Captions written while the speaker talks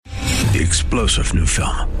The explosive new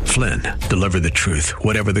film, Flynn, deliver the truth,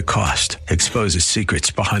 whatever the cost, exposes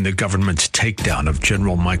secrets behind the government's takedown of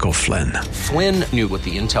General Michael Flynn. Flynn knew what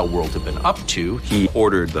the intel world had been up to. He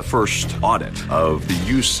ordered the first audit of the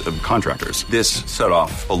use of contractors. This set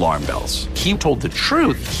off alarm bells. He told the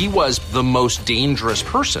truth. He was the most dangerous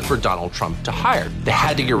person for Donald Trump to hire. They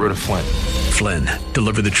had to get rid of Flynn. Flynn,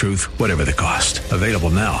 deliver the truth, whatever the cost. Available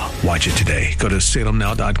now. Watch it today. Go to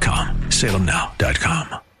salemnow.com.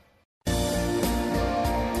 salemnow.com.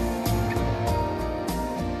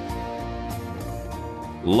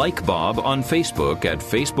 Like Bob on Facebook at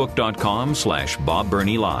facebook.com/Bob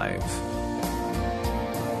Burney Live.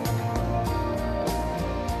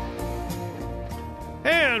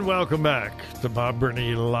 And welcome back to Bob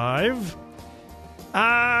Burney Live.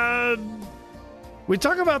 We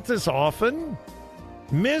talk about this often.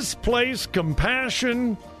 Misplaced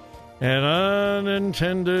compassion and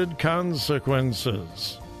unintended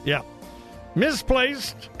consequences. Yeah.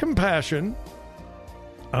 Misplaced compassion,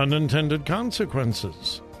 unintended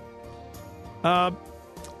consequences. I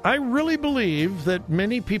really believe that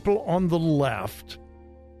many people on the left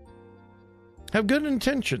have good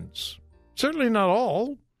intentions. Certainly not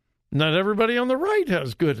all. Not everybody on the right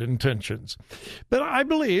has good intentions. But I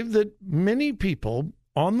believe that many people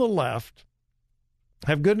on the left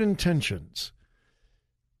have good intentions.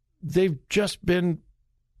 They've just been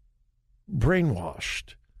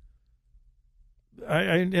brainwashed.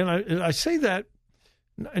 I say that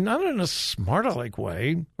not in a smart-aleck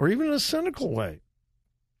way or even in a cynical way,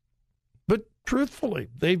 but truthfully,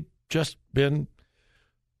 they've just been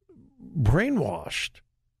brainwashed.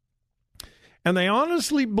 And they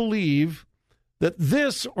honestly believe that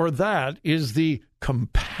this or that is the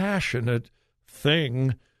compassionate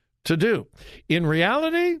thing to do. In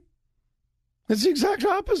reality, it's the exact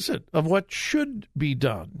opposite of what should be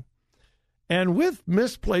done. And with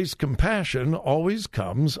misplaced compassion always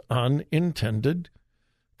comes unintended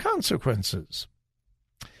consequences.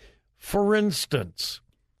 For instance,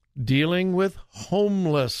 dealing with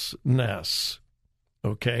homelessness.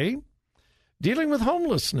 Okay? Dealing with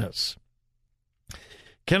homelessness.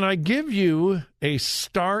 Can I give you a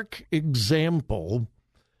stark example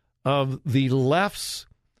of the left's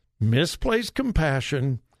misplaced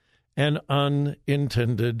compassion and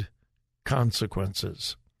unintended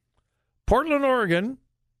consequences? Portland, Oregon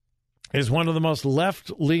is one of the most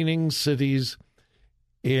left-leaning cities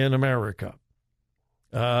in America.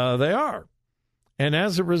 They are. And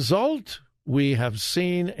as a result, we have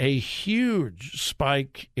seen a huge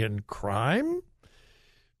spike in crime,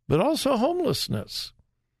 but also homelessness.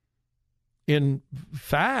 In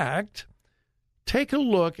fact, take a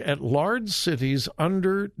look at large cities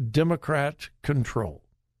under Democrat control.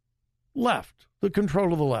 Left, the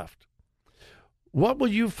control of the left. What will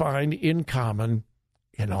you find in common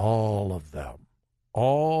in all of them?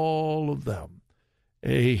 All of them.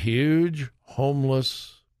 A huge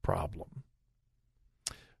homeless problem.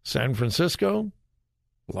 San Francisco,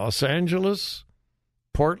 Los Angeles,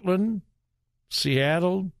 Portland,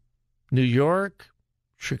 Seattle, New York,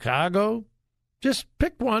 Chicago. Just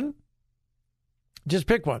pick one. Just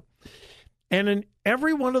pick one. And in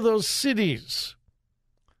every one of those cities,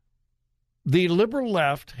 the liberal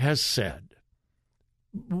left has said,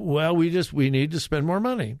 well, we need to spend more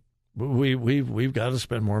money. We've got to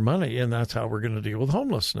spend more money, and that's how we're going to deal with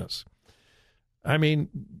homelessness. I mean,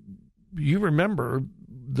 you remember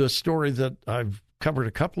the story that I've covered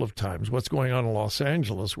a couple of times, what's going on in Los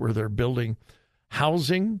Angeles, where they're building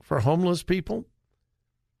housing for homeless people,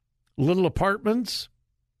 little apartments,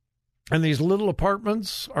 and these little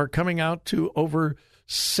apartments are coming out to over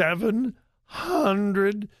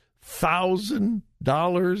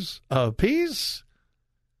 $700,000 a piece.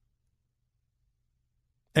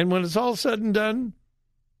 And when it's all said and done,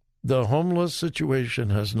 the homeless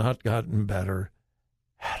situation has not gotten better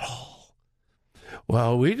at all.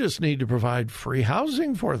 Well, we just need to provide free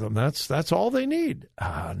housing for them. That's all they need.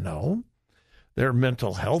 No. There are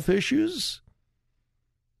mental health issues.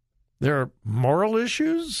 There are moral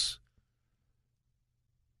issues.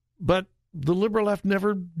 But the liberal left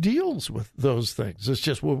never deals with those things. It's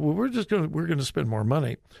just, we're going to spend more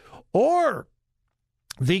money. Or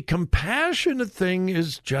the compassionate thing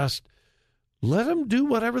is just let them do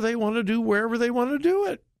whatever they want to do, wherever they want to do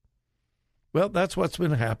it. Well, that's what's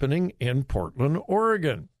been happening in Portland,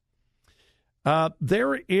 Oregon.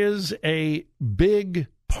 There is a big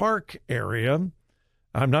park area.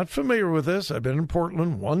 I'm not familiar with this. I've been in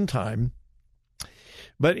Portland one time.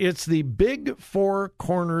 But it's the Big Four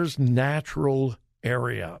Corners Natural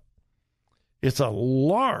Area. It's a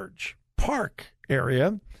large park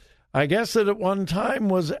area. I guess that at one time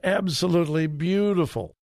was absolutely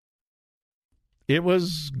beautiful. It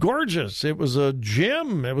was gorgeous. It was a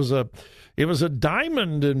gem. It was a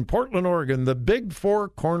diamond in Portland, Oregon, the Big Four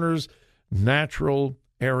Corners Natural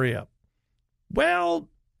Area. Well,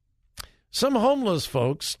 some homeless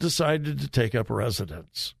folks decided to take up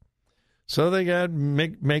residence. So they got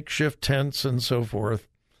makeshift tents and so forth.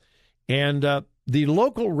 And the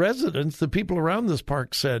local residents, the people around this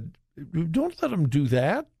park, said, don't let them do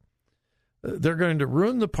that. They're going to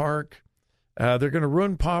ruin the park. They're going to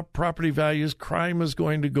ruin property values. Crime is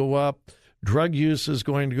going to go up. Drug use is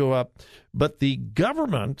going to go up. But the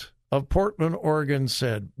government of Portland, Oregon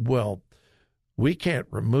said, well, we can't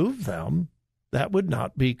remove them. That would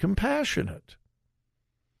not be compassionate.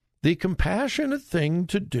 The compassionate thing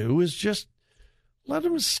to do is just let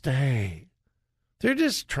them stay. They're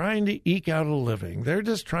just trying to eke out a living. They're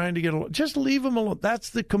just trying to just leave them alone.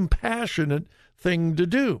 That's the compassionate thing to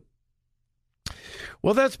do.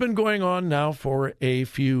 Well, that's been going on now for a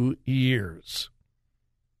few years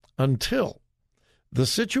until the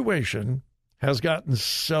situation has gotten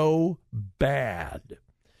so bad.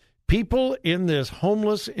 People in this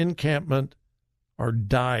homeless encampment are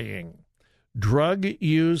dying. Drug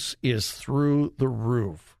use is through the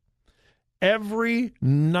roof. Every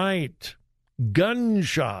night,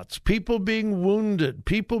 gunshots, people being wounded,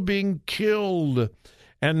 people being killed.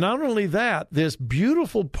 And not only that, this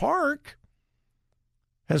beautiful park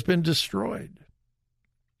has been destroyed.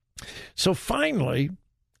 So finally,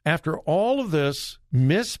 after all of this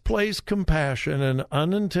misplaced compassion and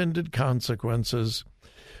unintended consequences,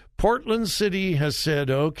 Portland City has said,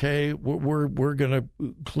 okay, we're going to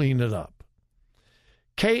clean it up.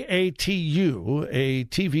 KATU, a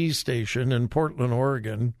TV station in Portland,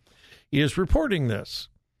 Oregon, is reporting this.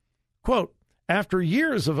 Quote, after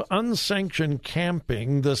years of unsanctioned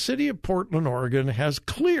camping, the city of Portland, Oregon has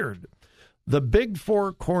cleared the Big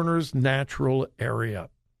Four Corners Natural Area.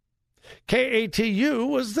 KATU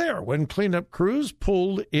was there when cleanup crews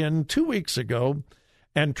pulled in 2 weeks ago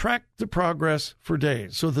and tracked the progress for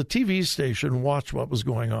days. So the TV station watched what was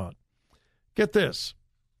going on. Get this.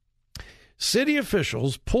 City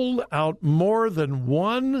officials pulled out more than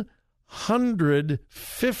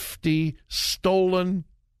 150 stolen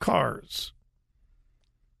cars.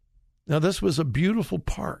 Now, this was a beautiful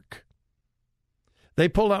park. They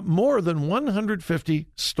pulled out more than 150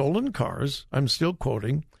 stolen cars, I'm still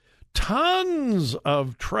quoting, tons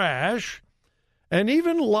of trash, and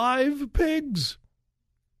even live pigs.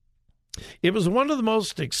 It was one of the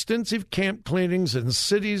most extensive camp cleanings in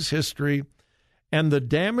city's history, and the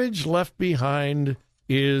damage left behind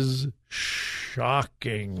is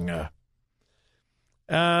shocking.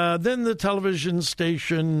 Then the television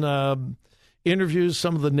station interviews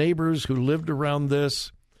some of the neighbors who lived around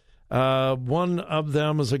this. One of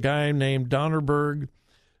them is a guy named Donnerberg.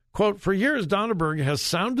 Quote, for years, Donnerberg has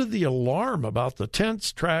sounded the alarm about the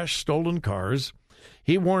tents, trash, stolen cars.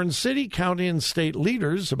 He warned city, county, and state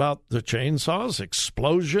leaders about the chainsaws,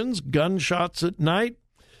 explosions, gunshots at night.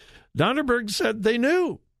 Donnerberg said they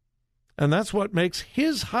knew, and that's what makes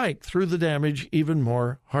his hike through the damage even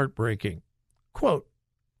more heartbreaking. Quote,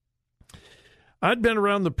 I'd been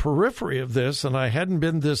around the periphery of this, and I hadn't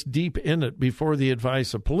been this deep in it before the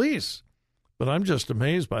advice of police, but I'm just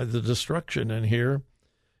amazed by the destruction in here.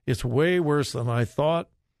 It's way worse than I thought,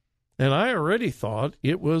 and I already thought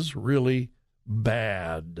it was really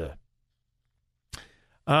bad.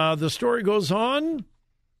 The story goes on,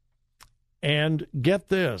 and get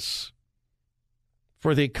this.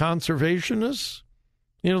 For the conservationists,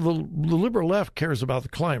 you know, the liberal left cares about the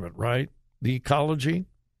climate, right? The ecology.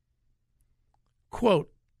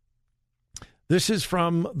 Quote, this is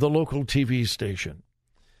from the local TV station.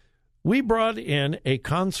 We brought in a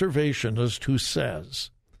conservationist who says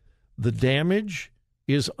the damage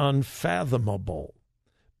is unfathomable.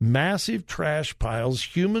 Massive trash piles,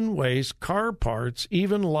 human waste, car parts,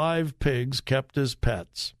 even live pigs kept as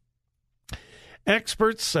pets.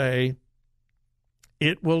 Experts say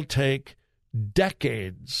it will take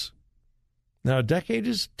decades. Now, a decade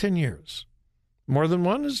is 10 years. More than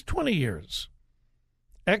one is 20 years.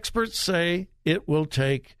 Experts say it will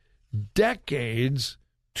take decades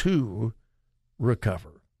to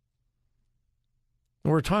recover.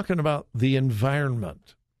 We're talking about the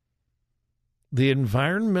environment, the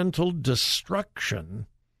environmental destruction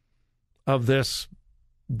of this,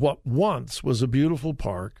 what once was a beautiful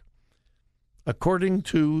park, according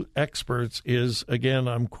to experts, is, again,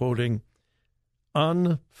 I'm quoting,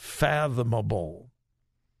 unfathomable.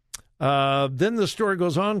 Then the story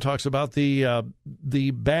goes on, talks about the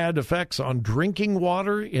bad effects on drinking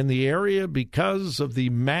water in the area because of the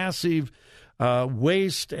massive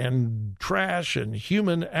waste and trash and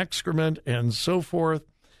human excrement and so forth.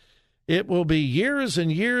 It will be years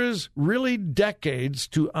and years, really decades,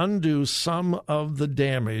 to undo some of the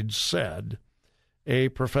damage, said a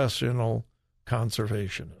professional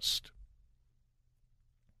conservationist.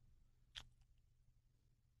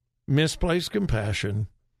 Misplaced compassion,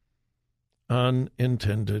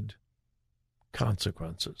 unintended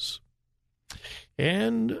consequences.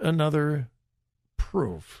 And another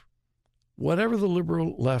proof. Whatever the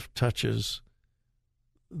liberal left touches,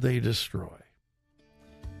 they destroy.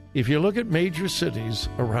 If you look at major cities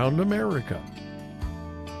around America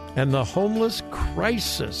and the homeless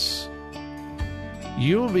crisis,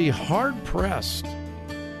 you'll be hard-pressed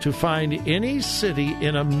to find any city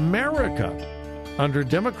in America under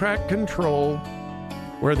Democrat control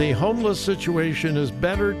where the homeless situation is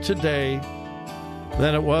better today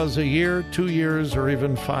than it was a year, 2 years, or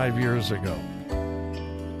even 5 years ago.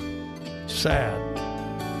 Sad.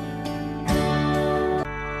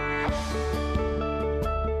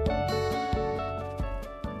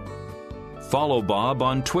 Follow Bob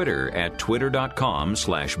on Twitter at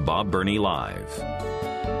twitter.com/BobBernieLive.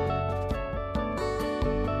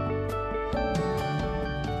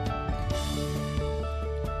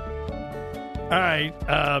 All right.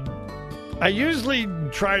 I usually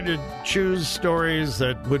try to choose stories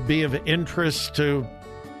that would be of interest to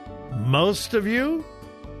most of you.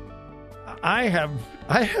 I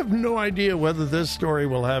have no idea whether this story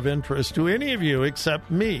will have interest to any of you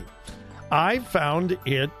except me. I found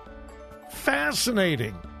it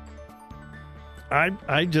fascinating.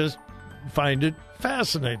 I just find it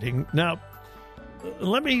fascinating. Now,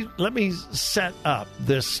 let me set up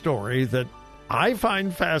this story that I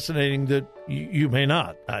find fascinating that you may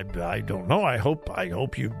not. I don't know. I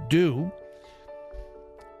hope you do.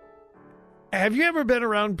 Have you ever been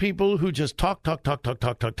around people who just talk?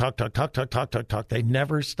 They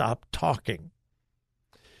never stop talking.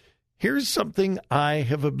 Here's something I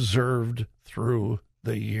have observed through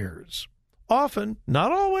the years. Often,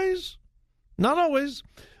 not always,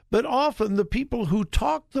 but often the people who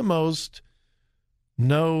talk the most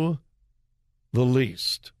know the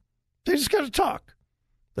least. They just got to talk.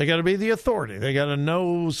 They got to be the authority. They got to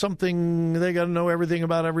know something. They got to know everything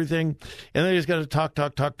about everything. And they just got to talk.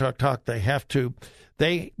 They have to.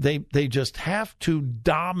 They just have to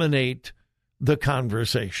dominate the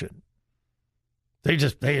conversation. They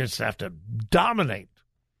just have to dominate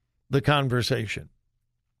the conversation.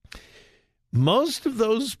 Most of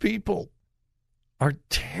those people are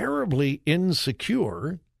terribly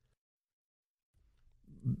insecure.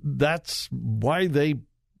 That's why they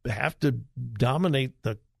have to dominate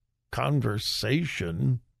the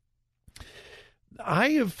conversation. I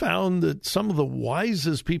have found that some of the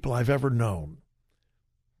wisest people I've ever known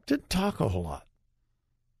didn't talk a whole lot.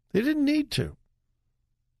 They didn't need to.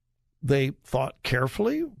 They thought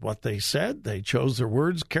carefully what they said. They chose their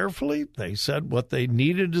words carefully. They said what they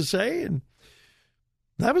needed to say, and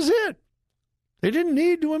that was it. They didn't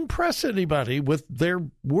need to impress anybody with their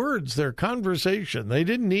words, their conversation. They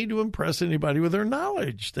didn't need to impress anybody with their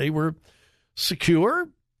knowledge. They were secure,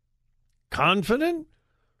 confident,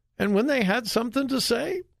 and when they had something to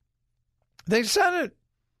say, they said it.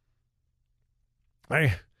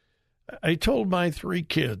 I told my 3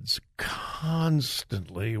 kids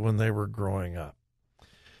constantly when they were growing up,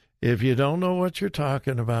 if you don't know what you're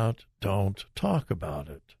talking about, don't talk about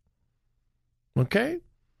it. Okay?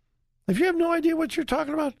 If you have no idea what you're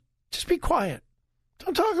talking about, just be quiet.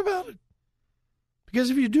 Don't talk about it. Because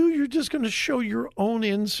if you do, you're just going to show your own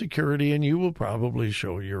insecurity, and you will probably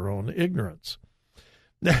show your own ignorance.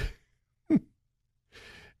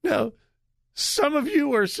 Now, some of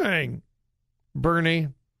you are saying, Bernie,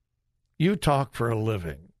 you talk for a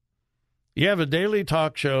living. You have a daily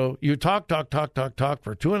talk show. You talk for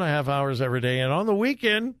 2.5 hours every day, and on the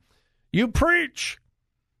weekend, you preach.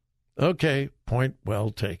 Okay, point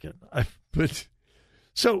well taken.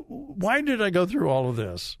 So why did I go through all of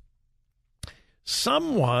this?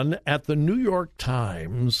 Someone at the New York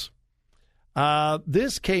Times,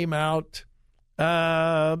 this came out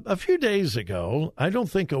a few days ago. I don't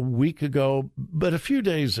think a week ago, but a few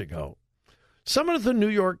days ago. Someone at the New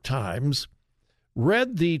York Times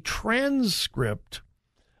read the transcript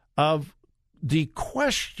of the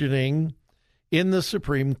questioning in the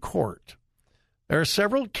Supreme Court. There are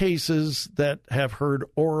several cases that have heard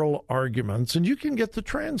oral arguments, and you can get the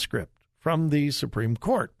transcript from the Supreme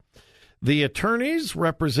Court. The attorneys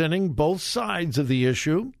representing both sides of the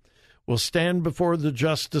issue will stand before the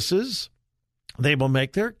justices. They will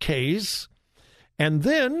make their case, and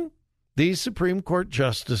then the Supreme Court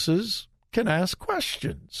justices can ask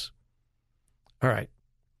questions. All right.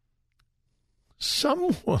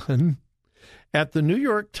 Someone at the New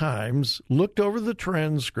York Times looked over the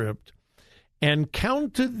transcript and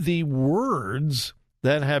counted the words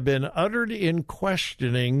that have been uttered in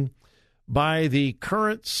questioning by the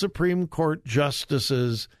current Supreme Court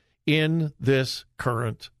justices in this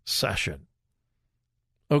current session.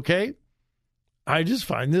 Okay? I just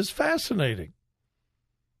find this fascinating.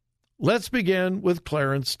 Let's begin with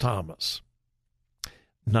Clarence Thomas.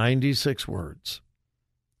 96 words.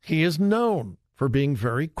 He is known for being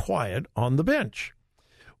very quiet on the bench.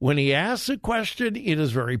 When he asks a question, it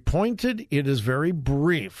is very pointed, it is very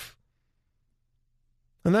brief.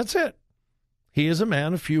 And that's it. He is a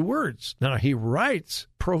man of few words. Now, he writes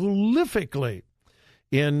prolifically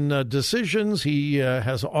in decisions. He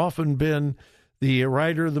has often been the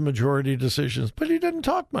writer of the majority decisions, but he didn't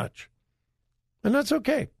talk much. And that's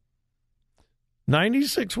okay.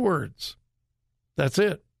 96 words. That's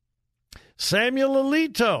it. Samuel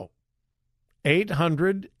Alito,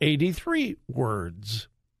 883 words.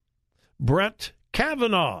 Brett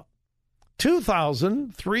Kavanaugh,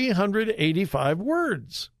 2,385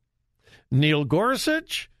 words. Neil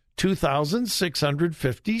Gorsuch,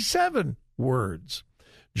 2,657 words.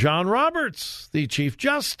 John Roberts, the Chief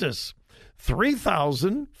Justice,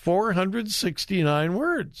 3,469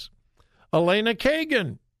 words. Elena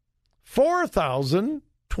Kagan,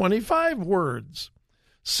 4,025 words.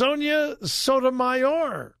 Sonia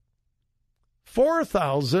Sotomayor,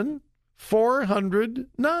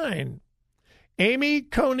 4,409. Amy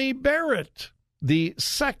Coney Barrett, the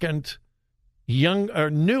second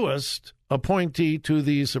newest appointee to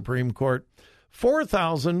the Supreme Court,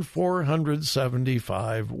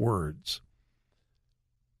 4,475 words.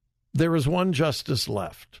 There is one justice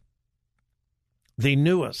left, the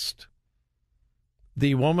newest,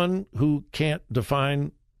 the woman who can't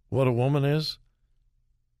define what a woman is,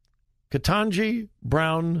 Ketanji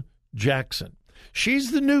Brown Jackson. She's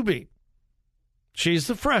the newbie. She's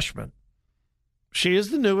the freshman. She is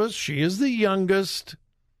the newest. She is the youngest.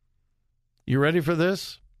 You ready for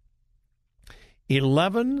this?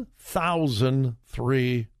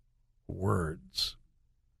 11,003 words.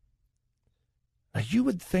 Now, you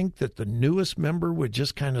would think that the newest member would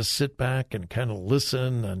just kind of sit back and kind of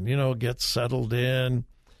listen and, get settled in.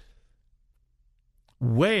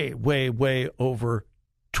 Way, way, way over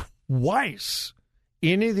twice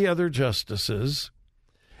any of the other justices,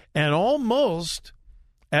 and almost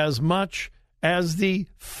as much as the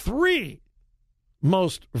three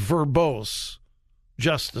most verbose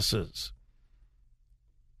justices.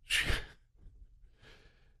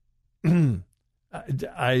 I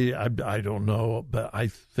don't know, but I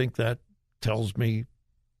think that tells me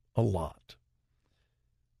a lot.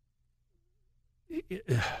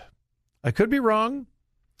 I could be wrong,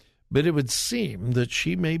 but it would seem that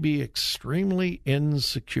she may be extremely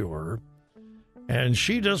insecure, and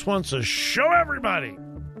she just wants to show everybody,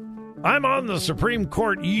 I'm on the Supreme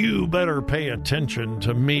Court, you better pay attention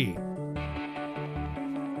to me.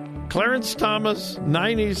 Clarence Thomas,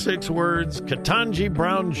 96 words. Ketanji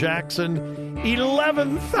Brown Jackson,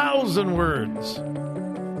 11,000 words.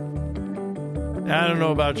 I don't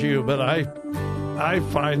know about you, but I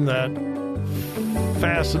find that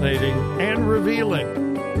fascinating and revealing.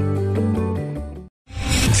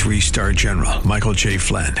 3-star General Michael J.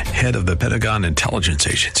 Flynn, head of the Pentagon Intelligence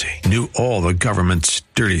Agency, knew all the government's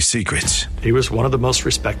dirty secrets. He was one of the most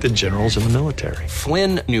respected generals in the military.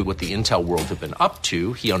 Flynn knew what the intel world had been up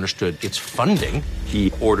to. He understood its funding.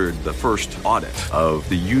 He ordered the first audit of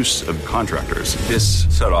the use of contractors. This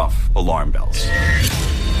set off alarm bells.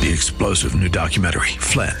 The explosive new documentary,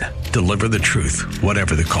 Flynn, Deliver the Truth,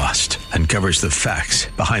 Whatever the Cost, uncovers the facts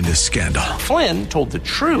behind this scandal. Flynn told the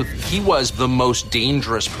truth. He was the most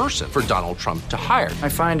dangerous person for Donald Trump to hire. I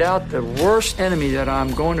find out the worst enemy that I'm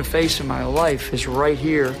going to face in my life is right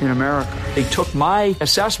here in America. They took my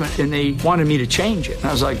assessment and they wanted me to change it. And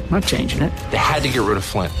I was like, I'm not changing it. They had to get rid of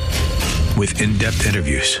Flynn. With in-depth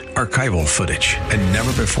interviews, archival footage, and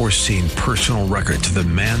never-before-seen personal records of the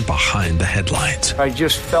man behind the headlines. I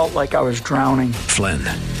just felt like I was drowning. Flynn,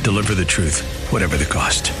 Deliver the Truth, Whatever the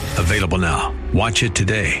Cost. Available now. Watch it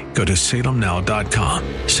today. Go to salemnow.com.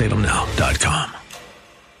 salemnow.com.